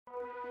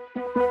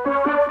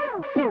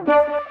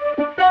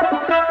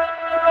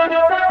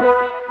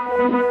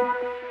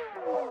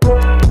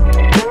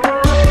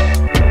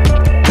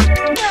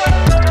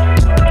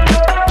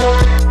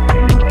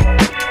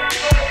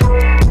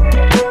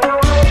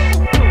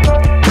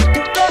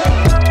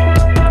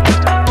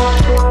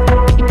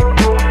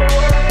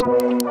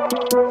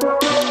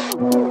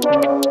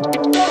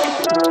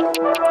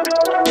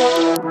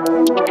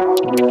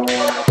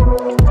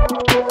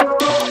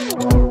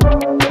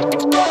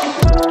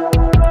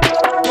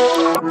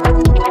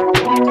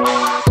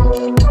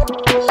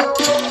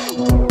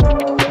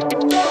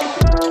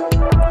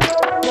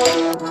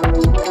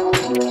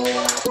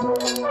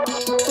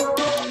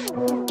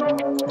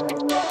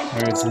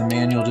Alright, so the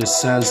manual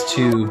just says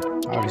to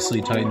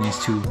obviously tighten these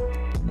two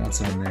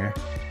nuts on there.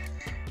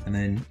 And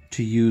then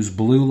to use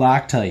blue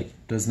Loctite.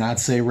 Does not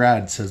say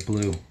red, it says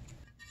blue.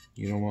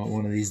 You don't want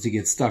one of these to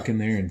get stuck in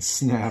there and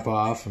snap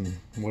off and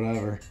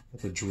whatever. You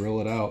have to drill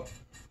it out.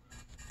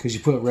 Because you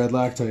put red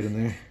Loctite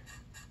in there.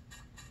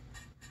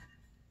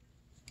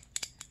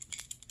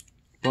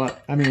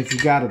 But, I mean, if you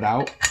got it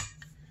out,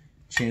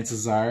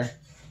 chances are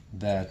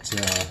that,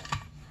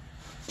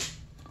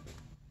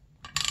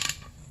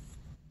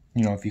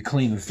 you know, if you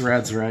clean the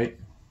threads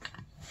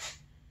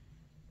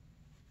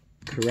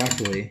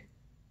correctly,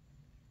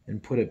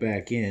 and put it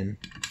back in,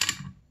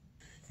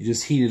 you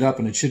just heat it up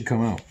and it should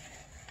come out.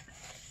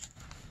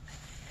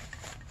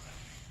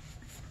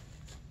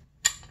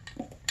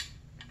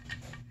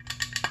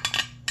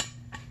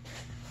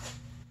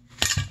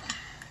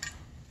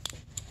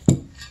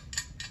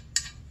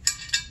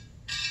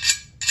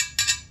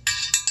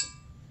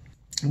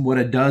 And what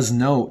it does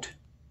note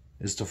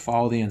is to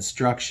follow the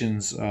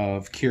instructions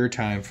of cure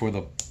time for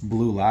the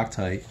blue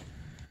Loctite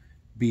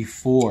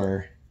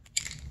before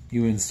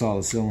you install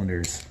the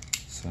cylinders.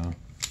 So,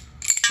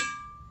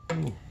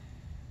 ooh.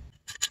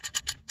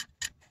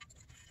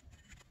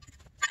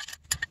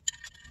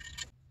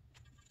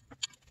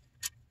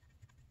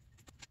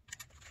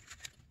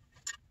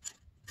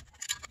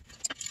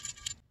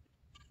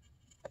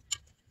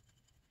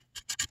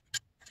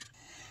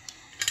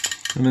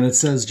 And then it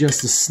says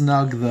just to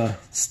snug the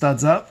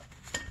studs up.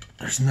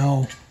 There's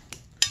no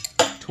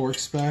torque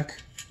spec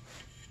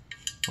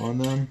on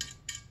them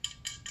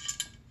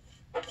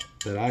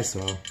that I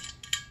saw.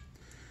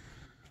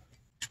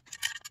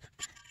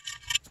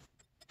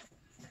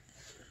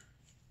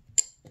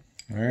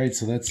 Alright,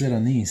 so that's it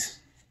on these.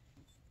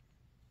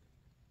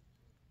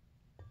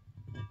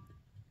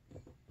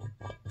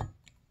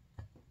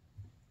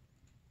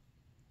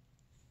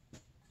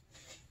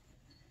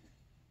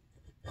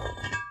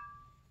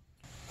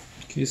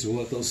 Okay, so we'll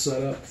let those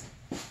set up.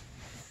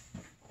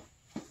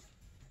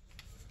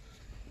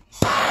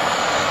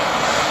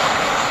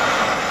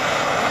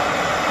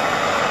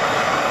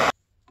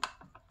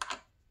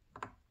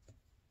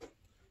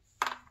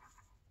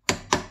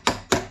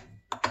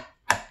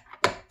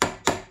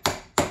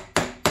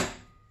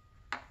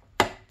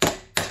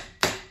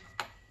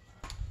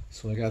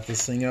 So I got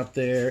this thing up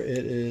there.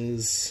 It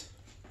is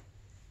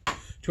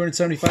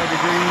 275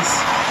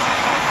 degrees.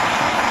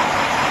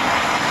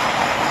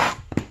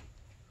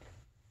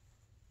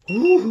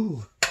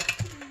 Ooh.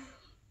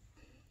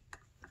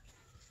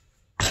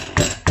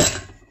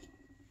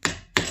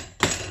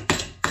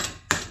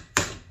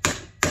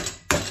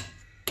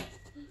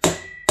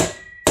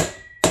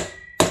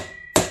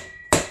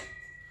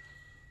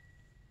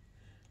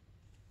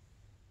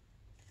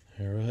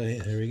 All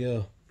right, there we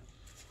go.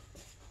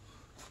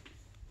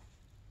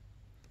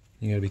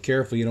 You gotta be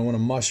careful, you don't want to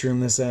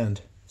mushroom this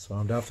end. So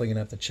I'm definitely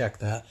gonna have to check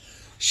that.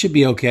 Should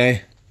be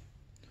okay.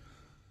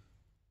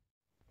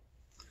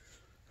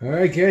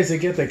 Alright guys, I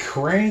get the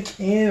crank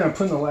in. I'm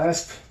putting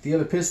the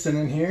other piston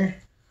in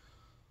here.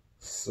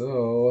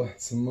 So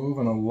it's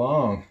moving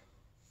along.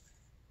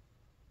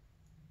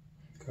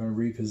 Gonna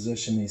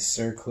reposition these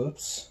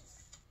circlips.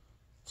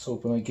 Let's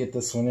hope when I get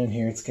this one in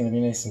here, it's gonna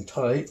be nice and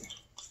tight.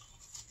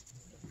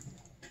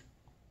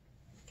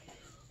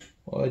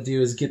 All I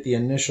do is get the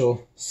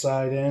initial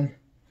side in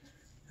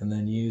and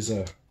then use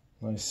a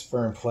nice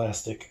firm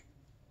plastic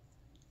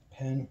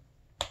pen.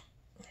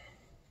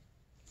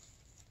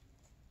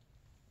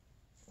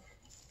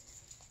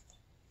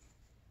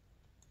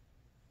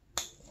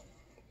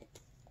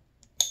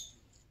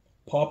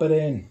 Pop it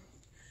in.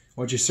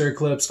 Want your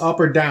circlips up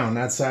or down,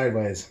 not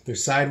sideways. If they're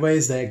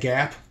sideways, that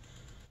gap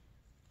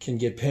can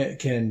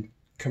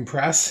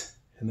compress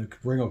and the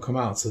ring will come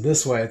out. So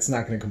this way, it's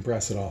not going to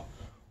compress at all.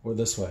 Or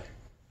this way.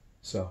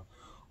 So,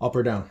 up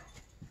or down.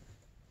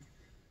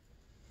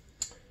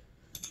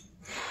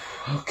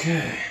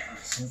 Okay,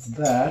 so that's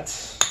that.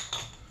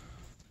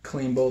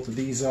 Clean both of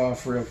these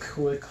off real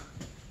quick.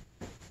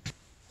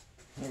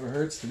 Never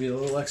hurts to be a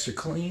little extra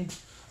clean.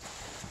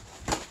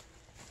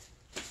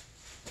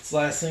 This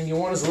last thing you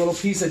want is a little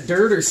piece of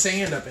dirt or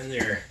sand up in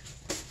there.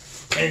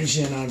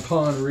 Engine on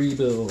pond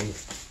rebuild.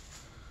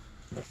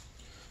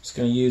 Just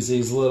going to use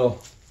these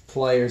little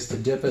pliers to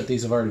dip it.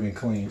 These have already been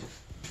cleaned.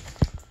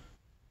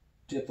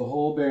 Dip the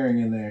whole bearing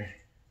in there.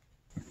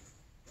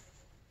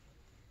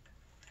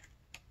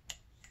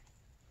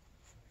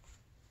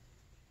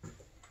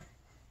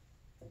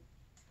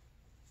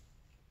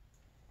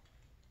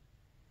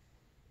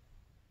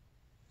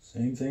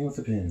 Same thing with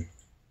the pin.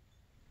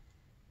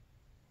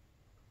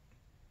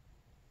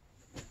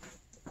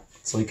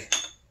 It's like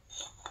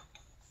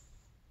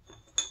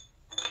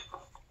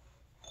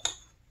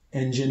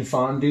engine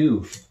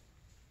fondue.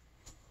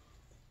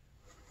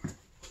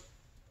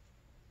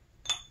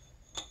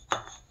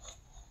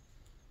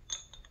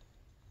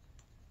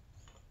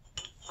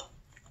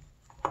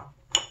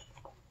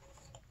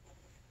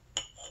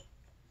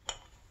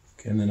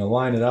 Okay, and then to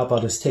line it up, I'll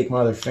just take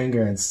my other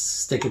finger and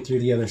stick it through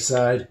the other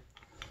side.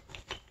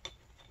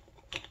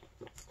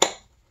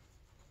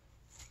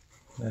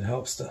 That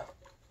helps to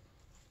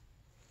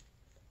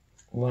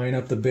line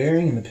up the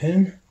bearing and the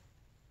pin.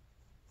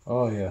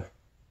 Oh yeah.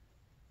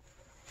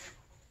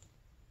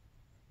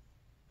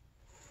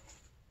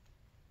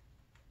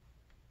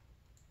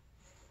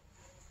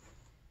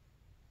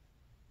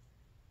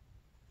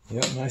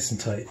 Yep, nice and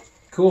tight.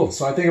 Cool,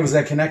 so I think it was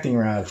that connecting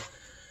rod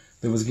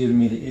that was giving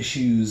me the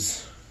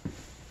issues.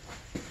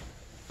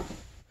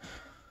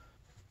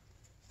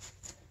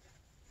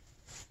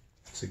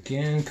 So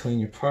again, clean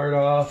your part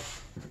off.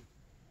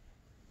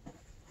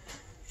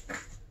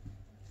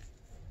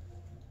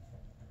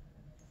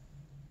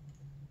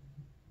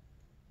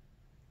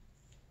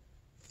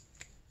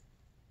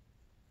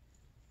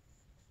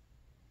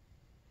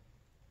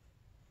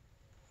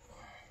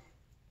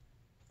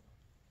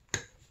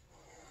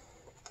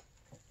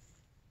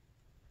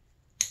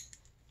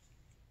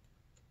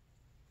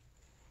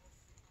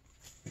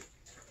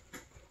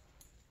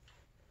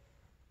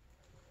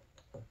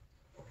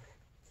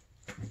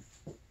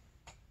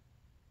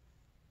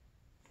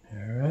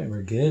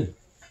 We're good.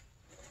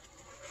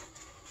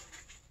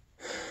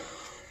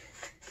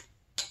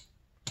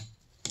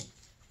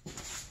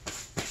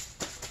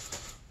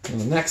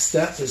 And the next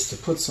step is to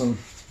put some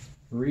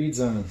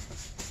reeds on.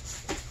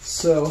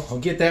 So I'll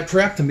get that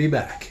prepped and be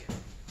back.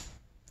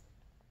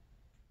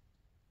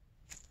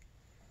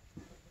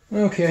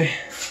 Okay,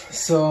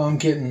 so I'm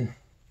getting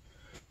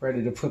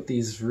ready to put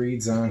these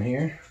reeds on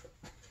here.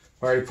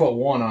 I already put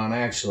one on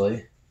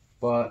actually,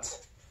 but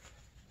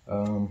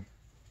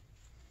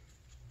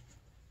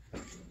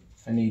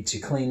I need to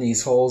clean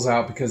these holes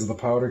out because of the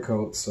powder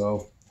coat,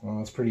 so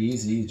it's pretty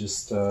easy. You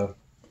just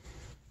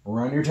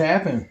run your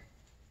tap in.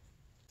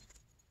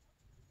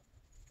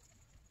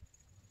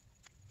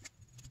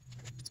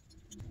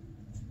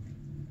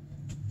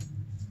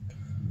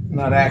 I'm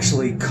not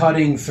actually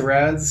cutting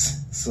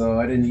threads, so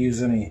I didn't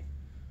use any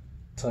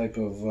type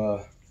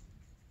of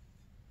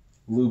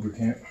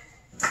lubricant.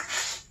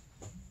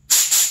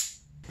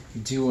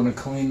 You do want to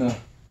clean the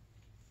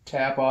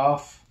tap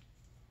off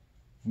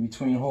in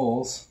between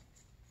holes.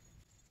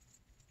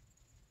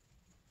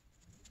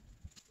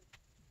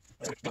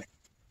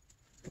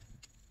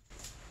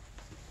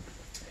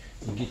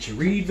 You get your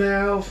reed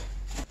valve.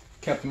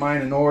 Kept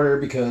mine in order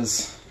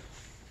because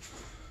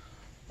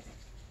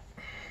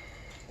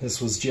this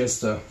was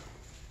just a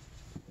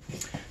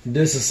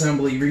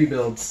disassembly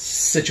rebuild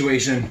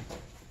situation.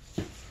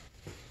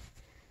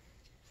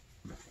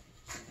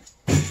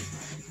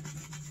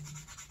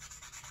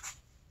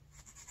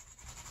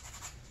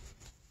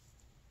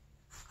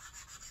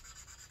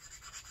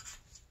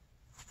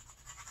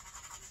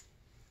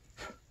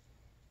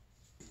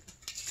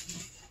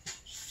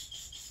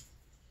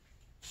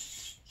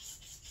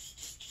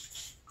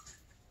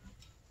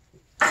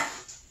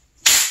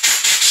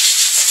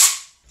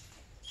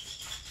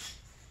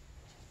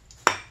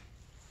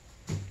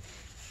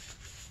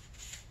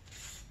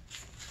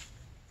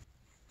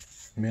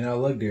 It may not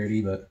look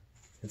dirty, but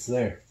it's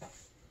there.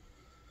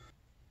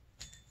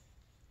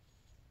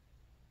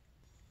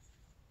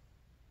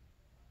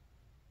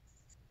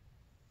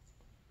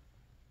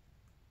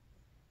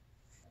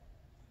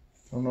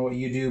 I don't know what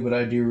you do, but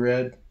I do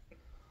red.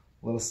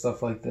 Little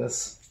stuff like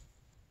this.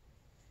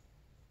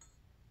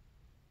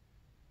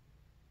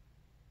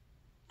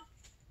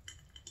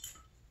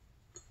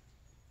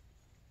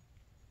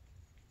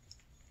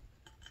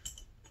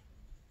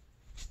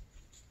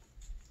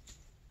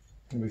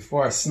 And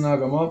before I snug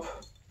them up,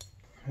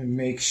 I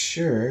make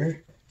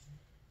sure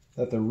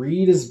that the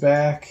reed is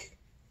back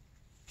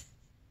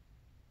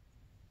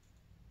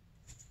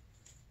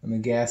and the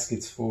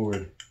gasket's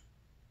forward.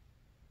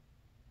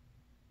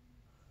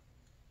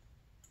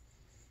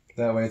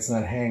 That way it's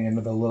not hanging,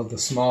 the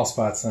small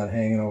spot's not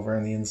hanging over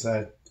on the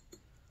inside.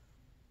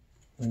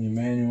 And your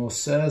manual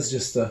says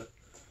just to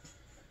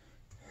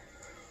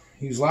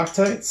use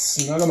Loctite,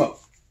 snug them up.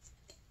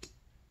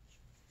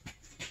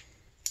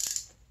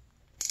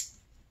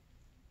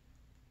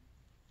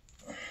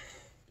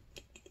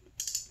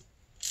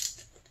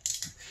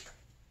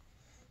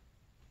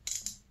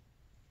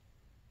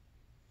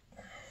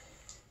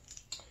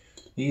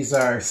 These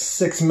are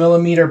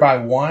 6mm by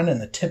 1,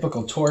 and the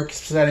typical torque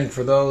setting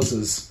for those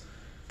is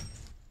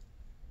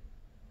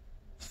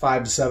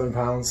 5 to 7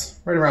 pounds,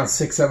 right around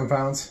 6-7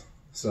 pounds.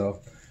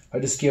 So I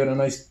just give it a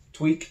nice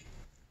tweak.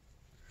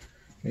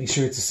 Make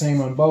sure it's the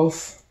same on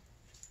both.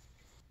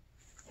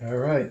 All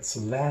right, so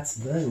that's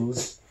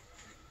those.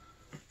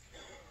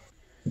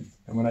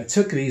 And when I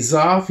took these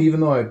off,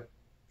 even though I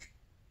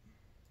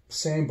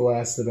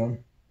sandblasted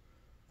them,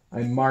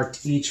 I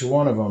marked each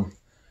one of them.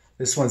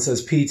 This one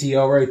says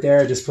PTO right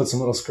there. I just put some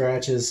little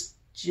scratches,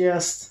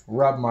 just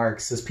rub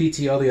marks. It says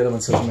PTO, the other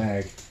one says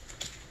mag.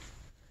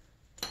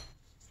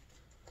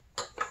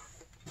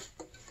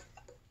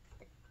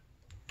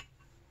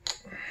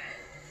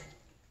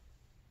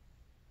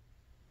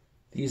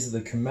 These are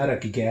the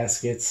Cometic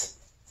gaskets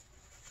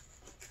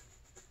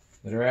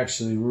that are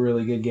actually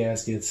really good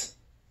gaskets.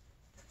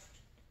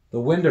 The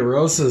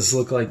Windarosas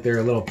look like they're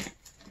a little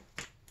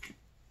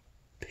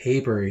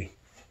papery.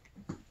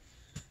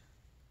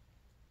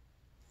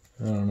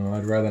 I don't know,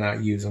 I'd rather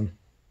not use them.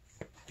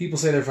 People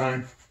say they're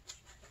fine.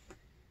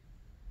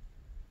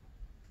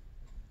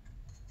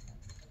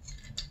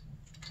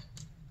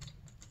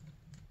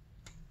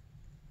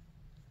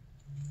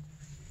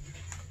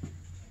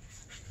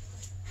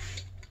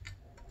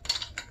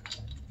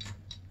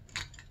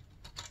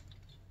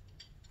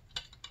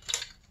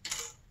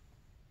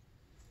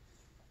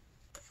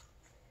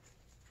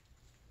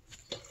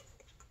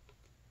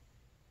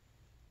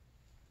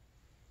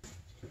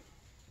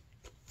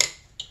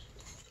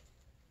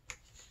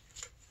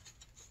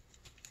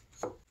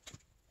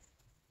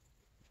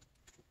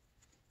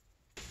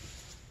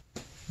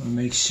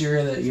 Make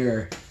sure that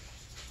your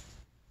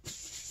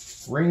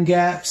ring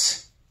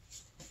gaps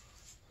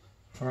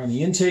are on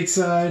the intake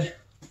side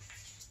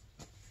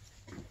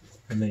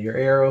and that your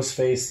arrows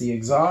face the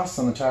exhaust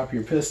on the top of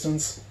your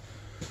pistons.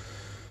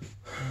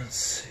 Let's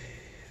see.